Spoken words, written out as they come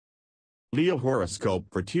Leo horoscope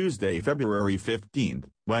for Tuesday, February 15th.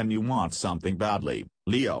 When you want something badly,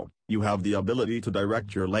 Leo, you have the ability to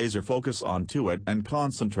direct your laser focus onto it and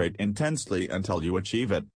concentrate intensely until you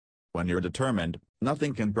achieve it. When you're determined,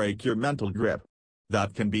 nothing can break your mental grip.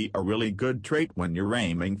 That can be a really good trait when you're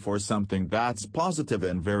aiming for something that's positive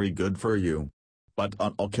and very good for you. But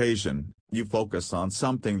on occasion, you focus on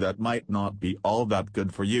something that might not be all that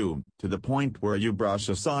good for you, to the point where you brush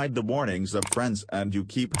aside the warnings of friends and you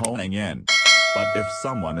keep honing in. But if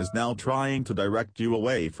someone is now trying to direct you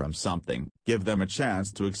away from something, give them a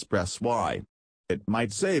chance to express why. It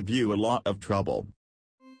might save you a lot of trouble.